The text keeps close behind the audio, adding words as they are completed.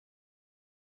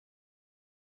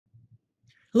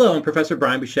Hello, I'm Professor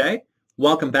Brian Bushee.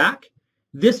 Welcome back.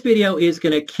 This video is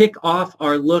going to kick off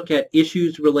our look at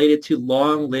issues related to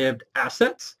long-lived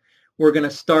assets. We're going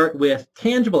to start with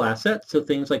tangible assets, so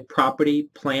things like property,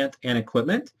 plant, and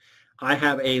equipment. I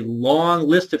have a long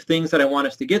list of things that I want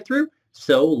us to get through,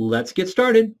 so let's get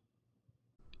started.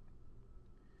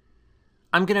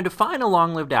 I'm going to define a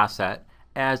long-lived asset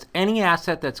as any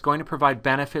asset that's going to provide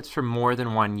benefits for more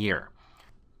than 1 year.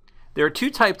 There are two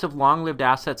types of long-lived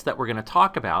assets that we're going to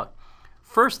talk about.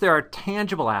 First, there are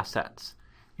tangible assets.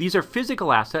 These are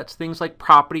physical assets, things like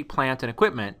property, plant, and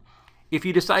equipment. If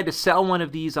you decide to sell one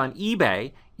of these on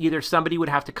eBay, either somebody would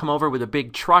have to come over with a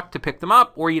big truck to pick them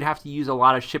up, or you'd have to use a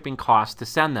lot of shipping costs to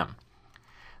send them.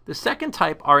 The second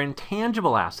type are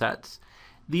intangible assets.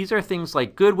 These are things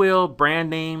like goodwill, brand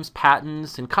names,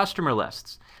 patents, and customer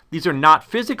lists. These are not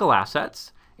physical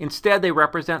assets. Instead, they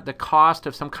represent the cost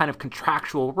of some kind of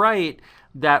contractual right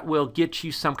that will get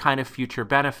you some kind of future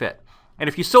benefit. And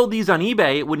if you sold these on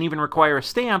eBay, it wouldn't even require a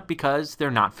stamp because they're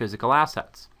not physical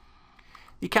assets.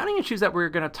 The accounting issues that we're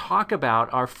going to talk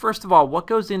about are, first of all, what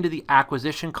goes into the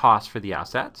acquisition cost for the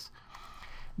assets.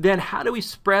 Then, how do we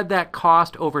spread that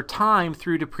cost over time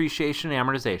through depreciation and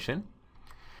amortization?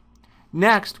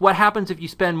 Next, what happens if you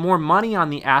spend more money on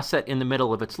the asset in the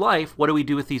middle of its life? What do we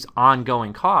do with these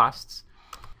ongoing costs?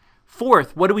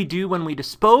 Fourth, what do we do when we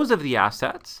dispose of the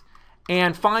assets?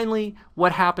 And finally,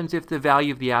 what happens if the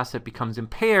value of the asset becomes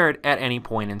impaired at any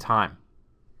point in time?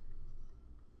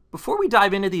 Before we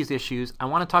dive into these issues, I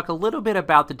want to talk a little bit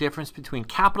about the difference between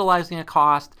capitalizing a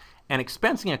cost and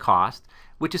expensing a cost,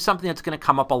 which is something that's going to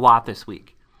come up a lot this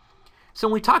week. So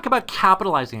when we talk about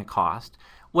capitalizing a cost,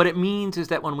 what it means is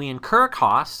that when we incur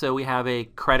costs, so we have a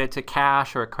credit to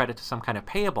cash or a credit to some kind of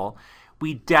payable,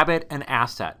 we debit an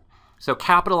asset. So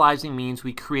capitalizing means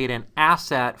we create an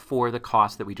asset for the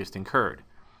cost that we just incurred.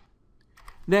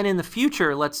 Then in the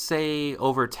future, let's say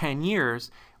over 10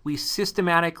 years, we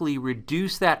systematically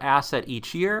reduce that asset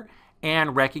each year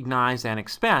and recognize an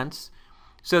expense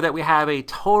so that we have a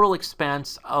total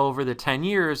expense over the 10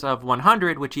 years of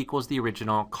 100, which equals the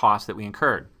original cost that we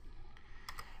incurred.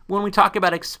 When we talk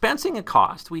about expensing a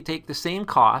cost, we take the same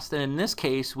cost, and in this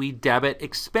case, we debit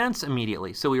expense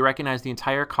immediately. So we recognize the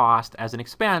entire cost as an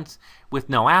expense with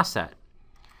no asset.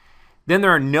 Then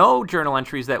there are no journal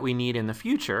entries that we need in the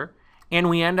future, and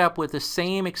we end up with the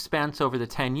same expense over the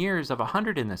 10 years of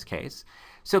 100 in this case.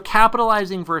 So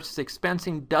capitalizing versus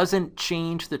expensing doesn't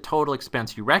change the total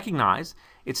expense you recognize.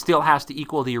 It still has to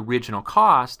equal the original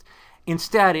cost.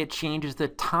 Instead, it changes the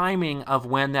timing of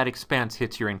when that expense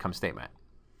hits your income statement.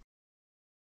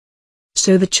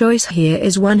 So the choice here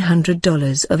is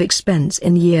 $100 of expense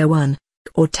in year 1,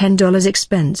 or $10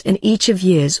 expense in each of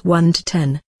years 1 to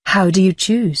 10. How do you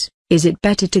choose? Is it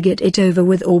better to get it over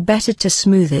with or better to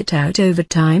smooth it out over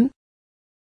time?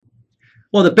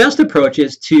 Well, the best approach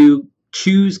is to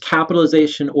choose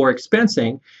capitalization or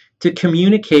expensing to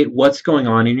communicate what's going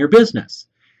on in your business.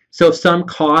 So if some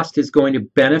cost is going to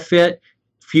benefit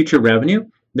future revenue,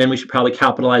 then we should probably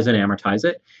capitalize and amortize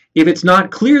it. If it's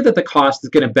not clear that the cost is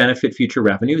going to benefit future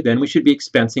revenue, then we should be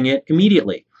expensing it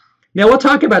immediately. Now, we'll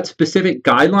talk about specific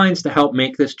guidelines to help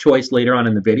make this choice later on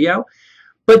in the video,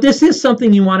 but this is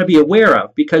something you want to be aware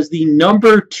of because the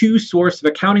number 2 source of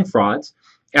accounting frauds,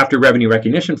 after revenue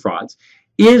recognition frauds,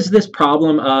 is this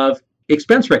problem of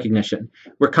expense recognition,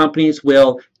 where companies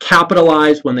will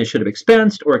capitalize when they should have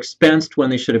expensed or expensed when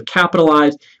they should have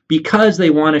capitalized because they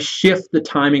want to shift the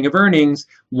timing of earnings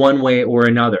one way or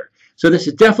another. So this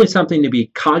is definitely something to be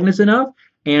cognizant of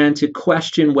and to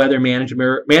question whether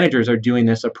managers are doing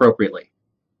this appropriately.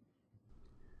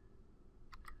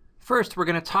 First, we're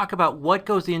going to talk about what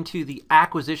goes into the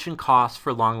acquisition costs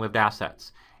for long-lived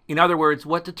assets. In other words,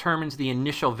 what determines the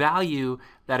initial value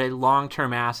that a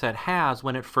long-term asset has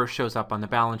when it first shows up on the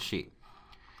balance sheet.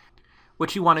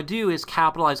 What you want to do is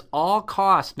capitalize all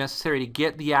costs necessary to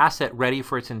get the asset ready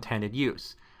for its intended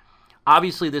use.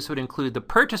 Obviously, this would include the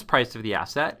purchase price of the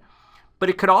asset, but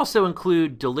it could also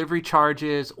include delivery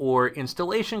charges or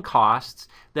installation costs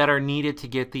that are needed to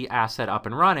get the asset up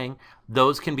and running.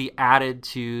 Those can be added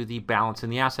to the balance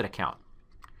in the asset account.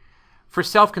 For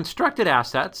self-constructed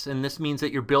assets, and this means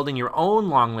that you're building your own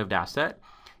long-lived asset,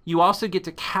 you also get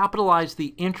to capitalize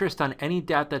the interest on any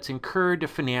debt that's incurred to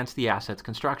finance the asset's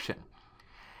construction.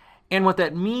 And what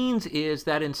that means is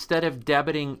that instead of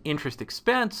debiting interest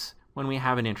expense when we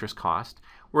have an interest cost,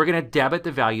 we're going to debit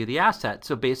the value of the asset.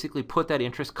 So basically put that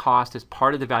interest cost as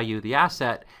part of the value of the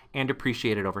asset and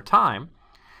depreciate it over time.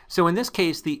 So in this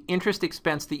case, the interest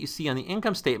expense that you see on the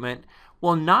income statement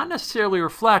will not necessarily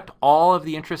reflect all of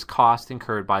the interest costs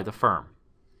incurred by the firm.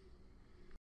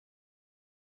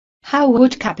 How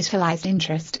would capitalized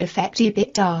interest affect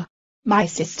EBITDA? My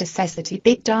sister says that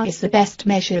EBITDA is the best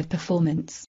measure of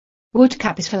performance. Would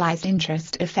capitalized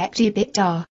interest affect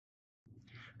EBITDA?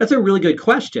 That's a really good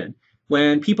question.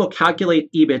 When people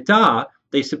calculate EBITDA,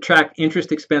 they subtract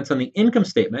interest expense on the income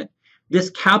statement. This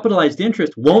capitalized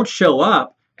interest won't show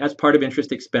up as part of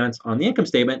interest expense on the income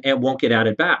statement and won't get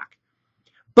added back.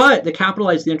 But the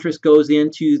capitalized interest goes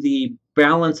into the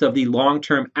balance of the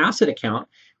long-term asset account,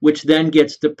 which then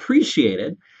gets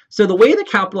depreciated. So the way the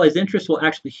capitalized interest will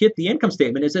actually hit the income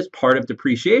statement is as part of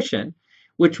depreciation,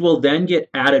 which will then get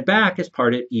added back as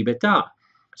part of EBITDA.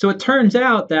 So it turns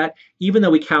out that even though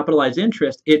we capitalize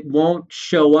interest, it won't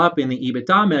show up in the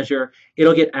EBITDA measure.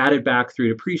 It'll get added back through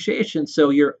depreciation. So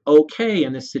you're okay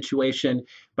in this situation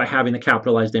by having the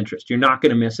capitalized interest. You're not going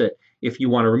to miss it if you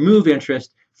want to remove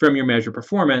interest from your measure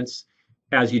performance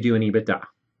as you do in EBITDA.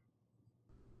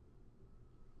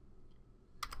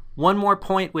 One more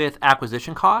point with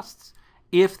acquisition costs.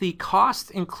 If the costs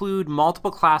include multiple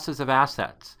classes of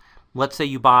assets, let's say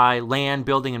you buy land,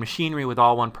 building, and machinery with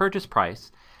all one purchase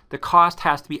price, the cost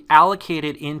has to be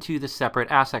allocated into the separate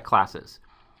asset classes.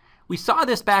 We saw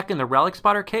this back in the Relic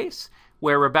Spotter case,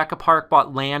 where Rebecca Park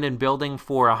bought land and building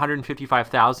for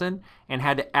 $155,000 and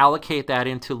had to allocate that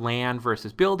into land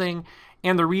versus building.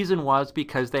 And the reason was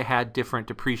because they had different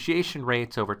depreciation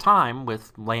rates over time,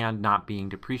 with land not being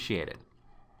depreciated.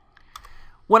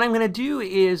 What I'm going to do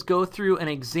is go through an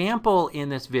example in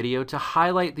this video to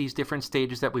highlight these different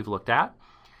stages that we've looked at.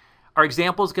 Our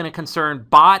example is going to concern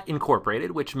Bott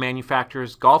Incorporated, which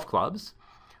manufactures golf clubs.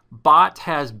 Bott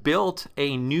has built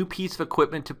a new piece of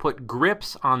equipment to put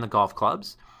grips on the golf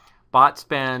clubs. Bott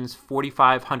spends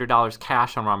 $4,500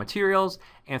 cash on raw materials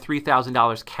and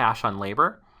 $3,000 cash on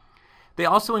labor. They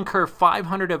also incur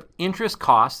 $500 of interest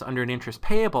costs under an interest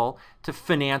payable to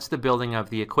finance the building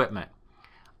of the equipment.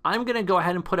 I'm going to go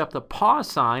ahead and put up the pause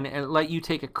sign and let you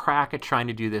take a crack at trying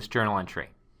to do this journal entry.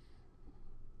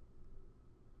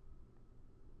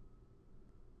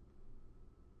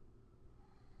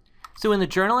 So in the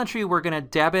journal entry, we're going to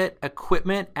debit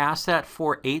equipment asset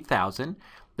for $8,000.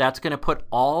 That's going to put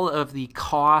all of the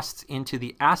costs into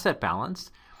the asset balance.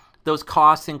 Those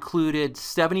costs included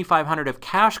 $7,500 of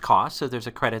cash costs, so there's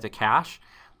a credit to cash.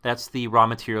 That's the raw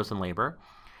materials and labor.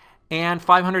 And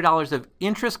 $500 of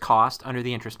interest cost under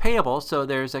the interest payable, so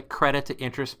there's a credit to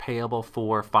interest payable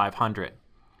for $500.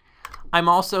 I'm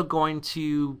also going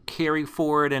to carry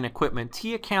forward an equipment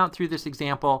T account through this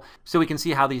example so we can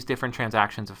see how these different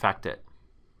transactions affect it.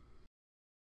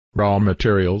 Raw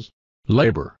materials,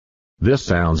 labor. This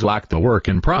sounds like the work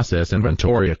in process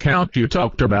inventory account you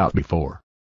talked about before.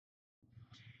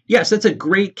 Yes, that's a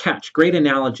great catch, great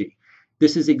analogy.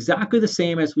 This is exactly the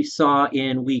same as we saw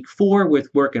in week 4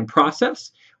 with work in process,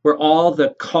 where all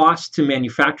the costs to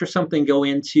manufacture something go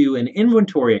into an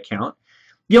inventory account.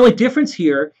 The only difference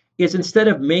here is instead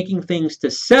of making things to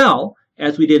sell,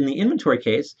 as we did in the inventory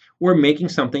case, we're making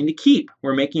something to keep.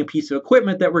 We're making a piece of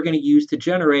equipment that we're going to use to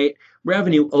generate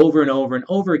revenue over and over and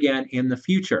over again in the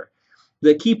future.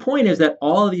 The key point is that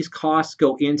all of these costs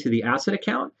go into the asset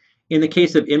account. In the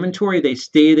case of inventory, they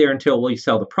stay there until we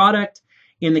sell the product.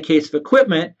 In the case of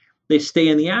equipment, they stay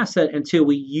in the asset until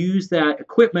we use that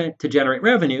equipment to generate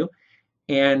revenue.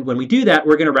 And when we do that,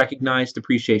 we're going to recognize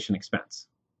depreciation expense.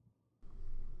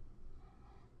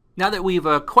 Now that we've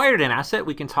acquired an asset,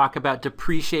 we can talk about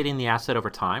depreciating the asset over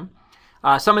time.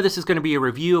 Some of this is going to be a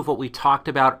review of what we talked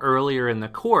about earlier in the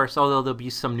course, although there'll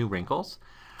be some new wrinkles.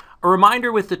 A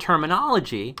reminder with the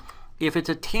terminology: if it's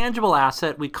a tangible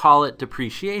asset, we call it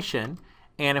depreciation,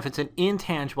 and if it's an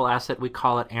intangible asset, we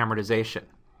call it amortization.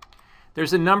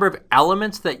 There's a number of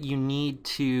elements that you need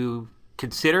to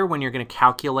consider when you're going to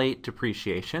calculate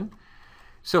depreciation.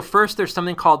 So first, there's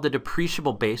something called the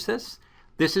depreciable basis.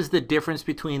 This is the difference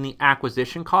between the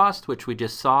acquisition cost, which we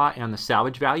just saw, and the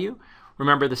salvage value.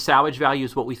 Remember, the salvage value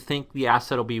is what we think the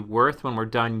asset will be worth when we're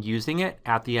done using it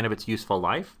at the end of its useful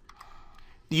life.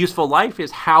 The useful life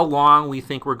is how long we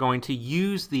think we're going to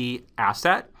use the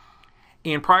asset.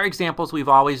 In prior examples, we've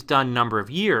always done number of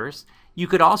years. You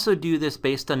could also do this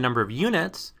based on number of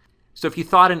units. So if you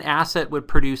thought an asset would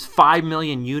produce 5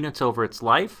 million units over its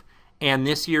life, and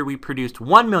this year we produced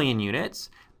 1 million units,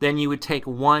 then you would take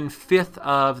 1/5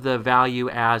 of the value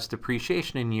as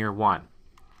depreciation in year 1.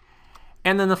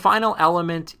 And then the final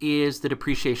element is the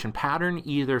depreciation pattern,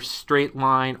 either straight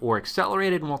line or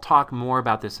accelerated, and we'll talk more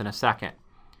about this in a second.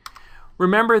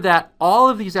 Remember that all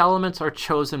of these elements are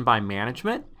chosen by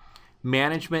management.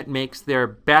 Management makes their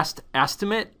best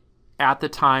estimate at the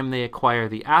time they acquire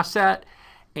the asset,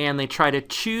 and they try to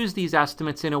choose these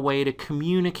estimates in a way to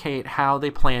communicate how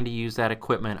they plan to use that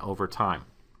equipment over time.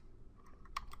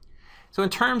 So in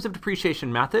terms of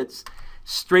depreciation methods,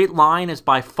 straight line is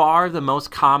by far the most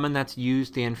common that's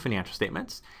used in financial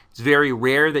statements. It's very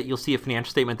rare that you'll see a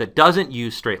financial statement that doesn't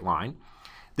use straight line.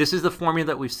 This is the formula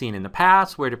that we've seen in the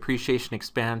past, where depreciation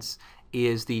expense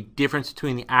is the difference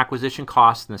between the acquisition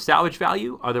cost and the salvage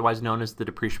value, otherwise known as the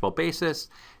depreciable basis,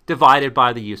 divided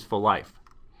by the useful life.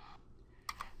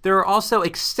 There are also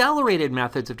accelerated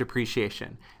methods of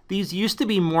depreciation. These used to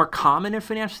be more common in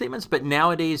financial statements, but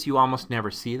nowadays you almost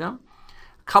never see them.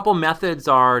 A couple methods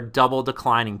are double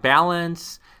declining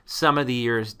balance, sum of the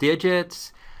year's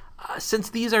digits. Since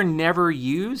these are never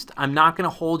used, I'm not going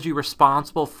to hold you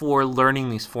responsible for learning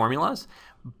these formulas,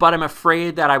 but I'm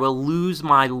afraid that I will lose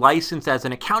my license as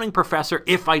an accounting professor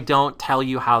if I don't tell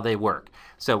you how they work.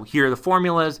 So here are the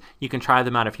formulas. You can try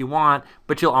them out if you want,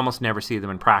 but you'll almost never see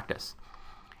them in practice.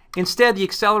 Instead, the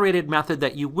accelerated method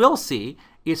that you will see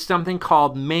is something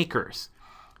called MACRS.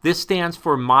 This stands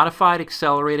for Modified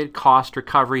Accelerated Cost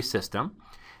Recovery System.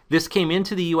 This came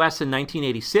into the US in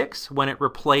 1986 when it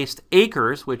replaced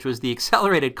ACRS, which was the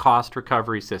Accelerated Cost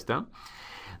Recovery System.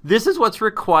 This is what's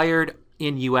required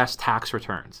in US tax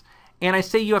returns. And I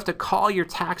say you have to call your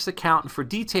tax accountant for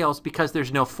details because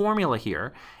there's no formula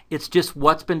here. It's just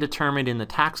what's been determined in the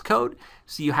tax code.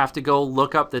 So you have to go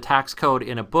look up the tax code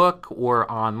in a book or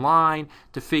online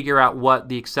to figure out what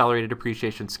the accelerated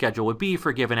depreciation schedule would be for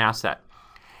a given asset.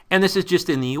 And this is just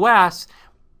in the US,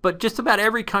 but just about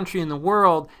every country in the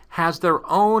world has their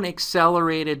own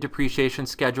accelerated depreciation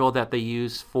schedule that they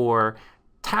use for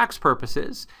tax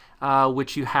purposes,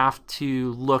 which you have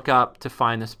to look up to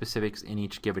find the specifics in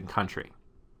each given country.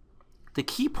 The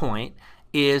key point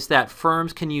is that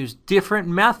firms can use different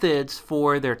methods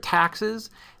for their taxes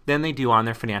than they do on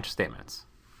their financial statements.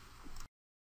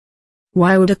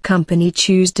 Why would a company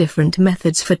choose different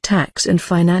methods for tax and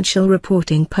financial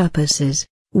reporting purposes?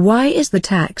 Why is the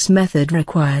tax method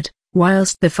required,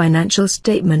 whilst the financial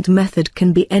statement method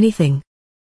can be anything?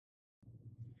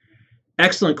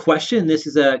 Excellent question. This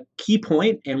is a key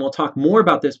point, and we'll talk more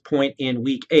about this point in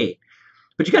week 8.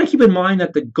 But you got to keep in mind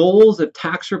that the goals of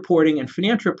tax reporting and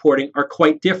financial reporting are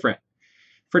quite different.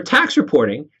 For tax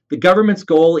reporting, the government's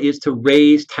goal is to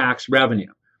raise tax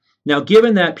revenue. Now,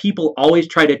 given that people always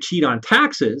try to cheat on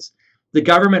taxes, the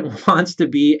government wants to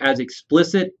be as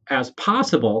explicit as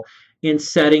possible in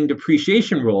setting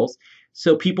depreciation rules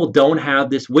so people don't have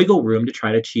this wiggle room to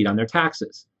try to cheat on their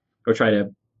taxes or try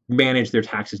to manage their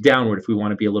taxes downward if we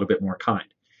want to be a little bit more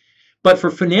kind. But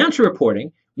for financial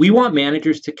reporting, we want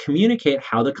managers to communicate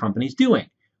how the company's doing.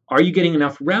 Are you getting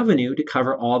enough revenue to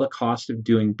cover all the cost of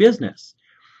doing business?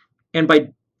 And by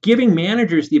giving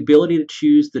managers the ability to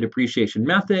choose the depreciation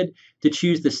method, to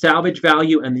choose the salvage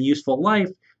value and the useful life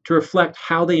to reflect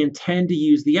how they intend to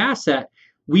use the asset,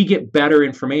 we get better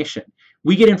information.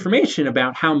 We get information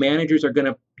about how managers are going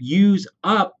to use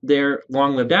up their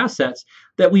long-lived assets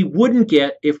that we wouldn't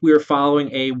get if we were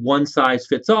following a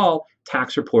one-size-fits-all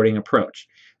tax reporting approach.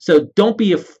 So don't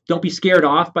be scared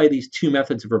off by these two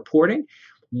methods of reporting.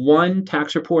 One,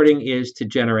 tax reporting is to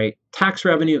generate tax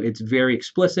revenue. It's very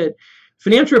explicit.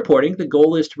 Financial reporting, the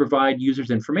goal is to provide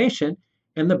users information,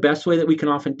 and the best way that we can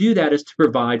often do that is to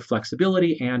provide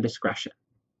flexibility and discretion.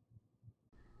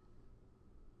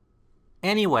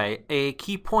 Anyway, a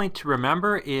key point to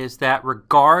remember is that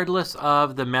regardless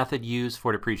of the method used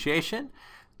for depreciation,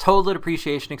 total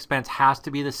depreciation expense has to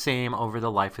be the same over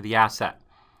the life of the asset.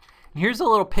 And here's a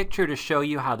little picture to show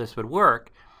you how this would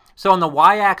work. So on the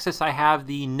y-axis, I have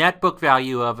the net book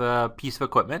value of a piece of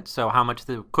equipment, so how much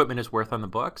the equipment is worth on the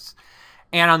books.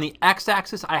 And on the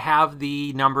x-axis, I have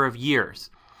the number of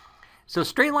years. So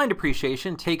straight line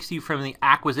depreciation takes you from the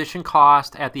acquisition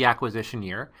cost at the acquisition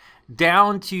year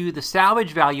down to the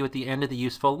salvage value at the end of the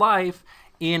useful life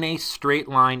in a straight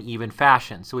line even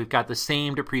fashion. So we've got the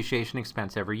same depreciation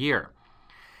expense every year.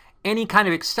 Any kind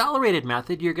of accelerated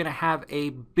method, you're going to have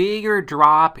a bigger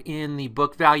drop in the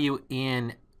book value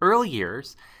in early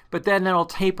years, but then it'll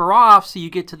taper off so you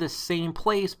get to the same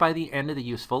place by the end of the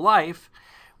useful life,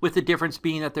 with the difference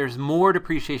being that there's more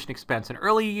depreciation expense in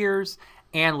early years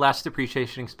and less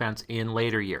depreciation expense in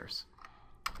later years.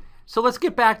 So let's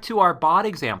get back to our bot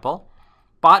example.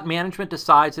 Bot management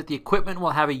decides that the equipment will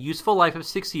have a useful life of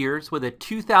 6 years with a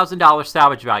 $2,000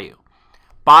 salvage value.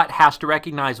 Bot has to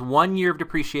recognize 1 year of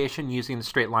depreciation using the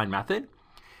straight line method.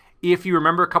 If you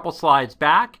remember a couple slides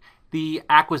back, the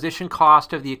acquisition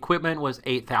cost of the equipment was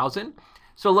 $8,000.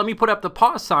 So let me put up the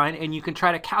pause sign and you can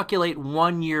try to calculate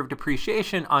 1 year of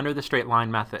depreciation under the straight line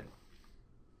method.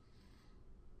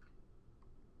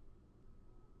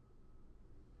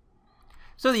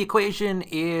 So the equation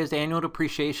is annual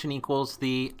depreciation equals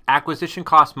the acquisition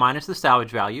cost minus the salvage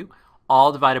value,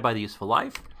 all divided by the useful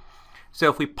life. So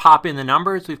if we pop in the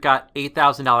numbers, we've got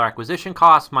 $8,000 acquisition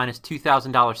cost minus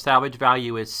 $2,000 salvage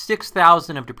value is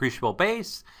 $6,000 of depreciable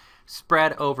base,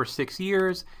 spread over 6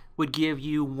 years would give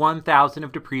you $1,000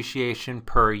 of depreciation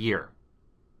per year.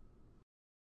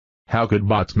 How could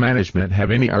bots management have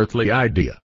any earthly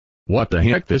idea what the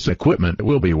heck this equipment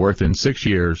will be worth in 6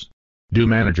 years? Do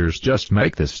managers just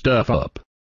make this stuff up?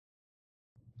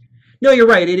 No, you're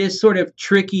right. It is sort of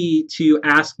tricky to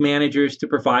ask managers to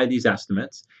provide these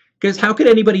estimates, because how could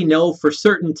anybody know for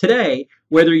certain today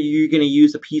whether you're going to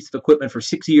use a piece of equipment for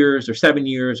 6 years or 7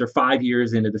 years or 5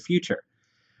 years into the future?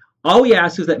 All we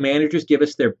ask is that managers give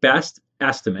us their best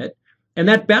estimate, and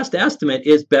that best estimate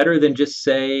is better than just,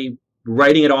 say,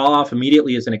 writing it all off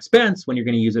immediately as an expense when you're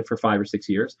going to use it for 5 or 6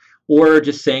 years, or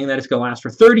just saying that it's going to last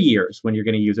for 30 years when you're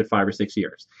going to use it 5 or 6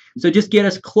 years. So just get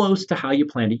us close to how you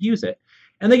plan to use it.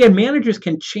 And again, managers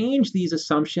can change these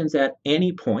assumptions at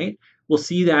any point. We'll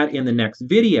see that in the next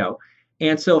video.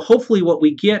 And so hopefully what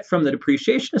we get from the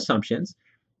depreciation assumptions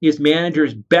is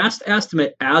managers' best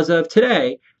estimate as of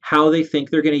today, how they think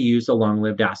they're going to use a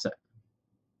long-lived asset.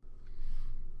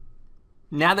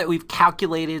 Now that we've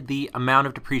calculated the amount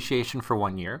of depreciation for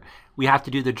 1 year, we have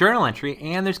to do the journal entry,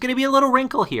 and there's going to be a little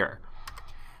wrinkle here.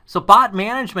 So bot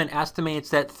management estimates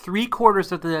that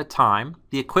 3/4 of the time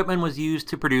the equipment was used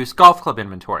to produce golf club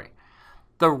inventory.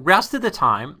 The rest of the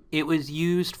time it was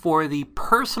used for the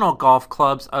personal golf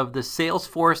clubs of the sales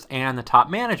force and the top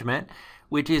management,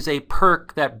 which is a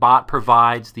perk that bot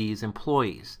provides these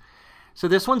employees. So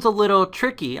this one's a little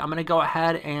tricky. I'm going to go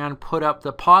ahead and put up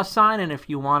the pause sign, and if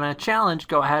you want to challenge,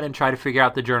 go ahead and try to figure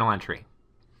out the journal entry.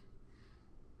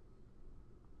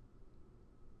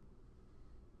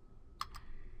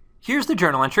 Here's the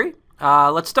journal entry.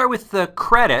 Let's start with the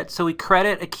credit. So we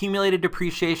credit accumulated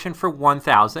depreciation for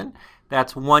 $1,000.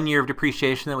 That's 1 year of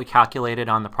depreciation that we calculated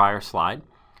on the prior slide.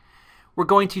 We're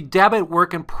going to debit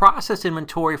work in process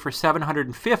inventory for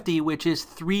 $750, which is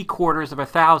 3/4 of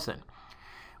 $1,000.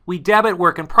 We debit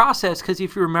work in process because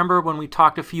if you remember when we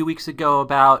talked a few weeks ago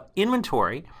about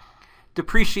inventory,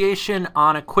 depreciation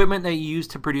on equipment that you use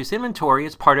to produce inventory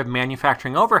is part of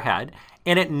manufacturing overhead,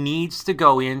 and it needs to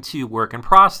go into work in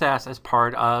process as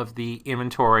part of the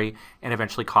inventory and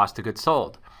eventually cost of goods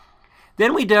sold.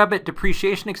 Then we debit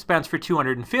depreciation expense for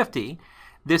 $250.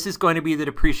 This is going to be the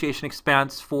depreciation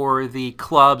expense for the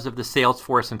clubs of the sales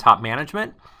force and top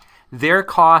management. Their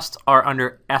costs are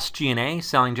under SG&A,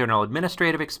 selling general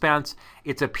administrative expense.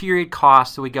 It's a period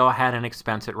cost, so we go ahead and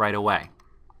expense it right away.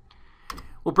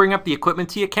 We'll bring up the equipment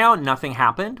T account, nothing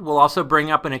happened. We'll also bring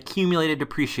up an accumulated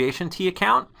depreciation T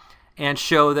account and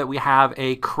show that we have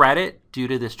a credit due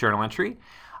to this journal entry.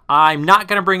 I'm not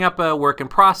going to bring up a work in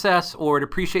process or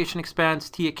depreciation expense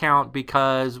T account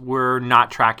because we're not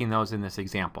tracking those in this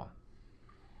example.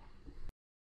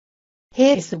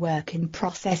 Here is the work in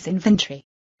process inventory.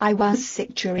 I was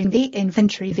sick during the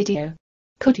inventory video.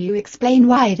 Could you explain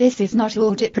why this is not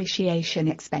all depreciation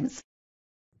expense?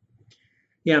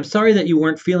 Yeah, I'm sorry that you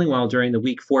weren't feeling well during the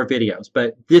week 4 videos,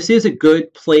 but this is a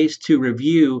good place to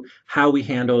review how we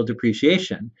handle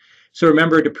depreciation. So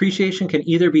remember, depreciation can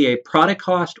either be a product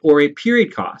cost or a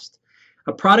period cost.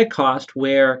 A product cost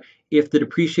where if the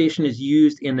depreciation is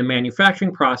used in the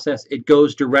manufacturing process, it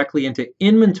goes directly into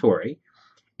inventory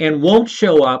and won't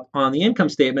show up on the income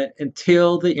statement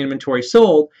until the inventory is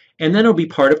sold, and then it'll be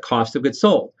part of cost of goods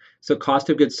sold. So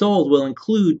cost of goods sold will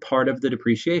include part of the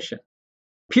depreciation.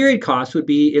 Period cost would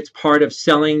be it's part of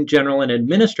selling general and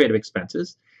administrative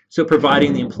expenses, so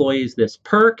providing the employees this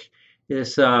perk,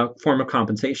 this form of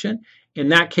compensation. In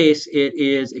that case, it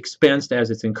is expensed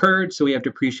as it's incurred, so we have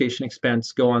depreciation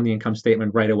expense go on the income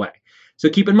statement right away. So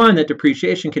keep in mind that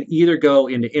depreciation can either go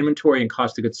into inventory and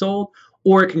cost of goods sold,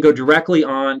 or it can go directly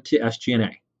on to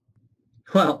SG&A.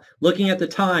 Well, looking at the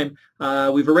time,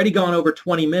 we've already gone over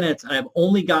 20 minutes, and I've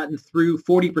only gotten through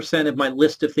 40% of my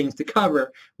list of things to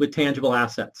cover with tangible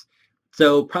assets.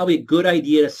 So probably a good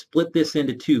idea to split this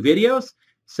into 2 videos.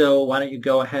 So why don't you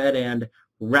go ahead and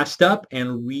rest up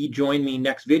and rejoin me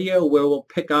next video where we'll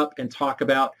pick up and talk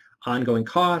about ongoing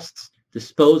costs,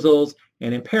 disposals,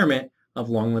 and impairment of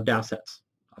long-lived assets.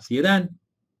 I'll see you then.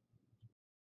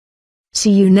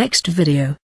 See you next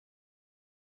video.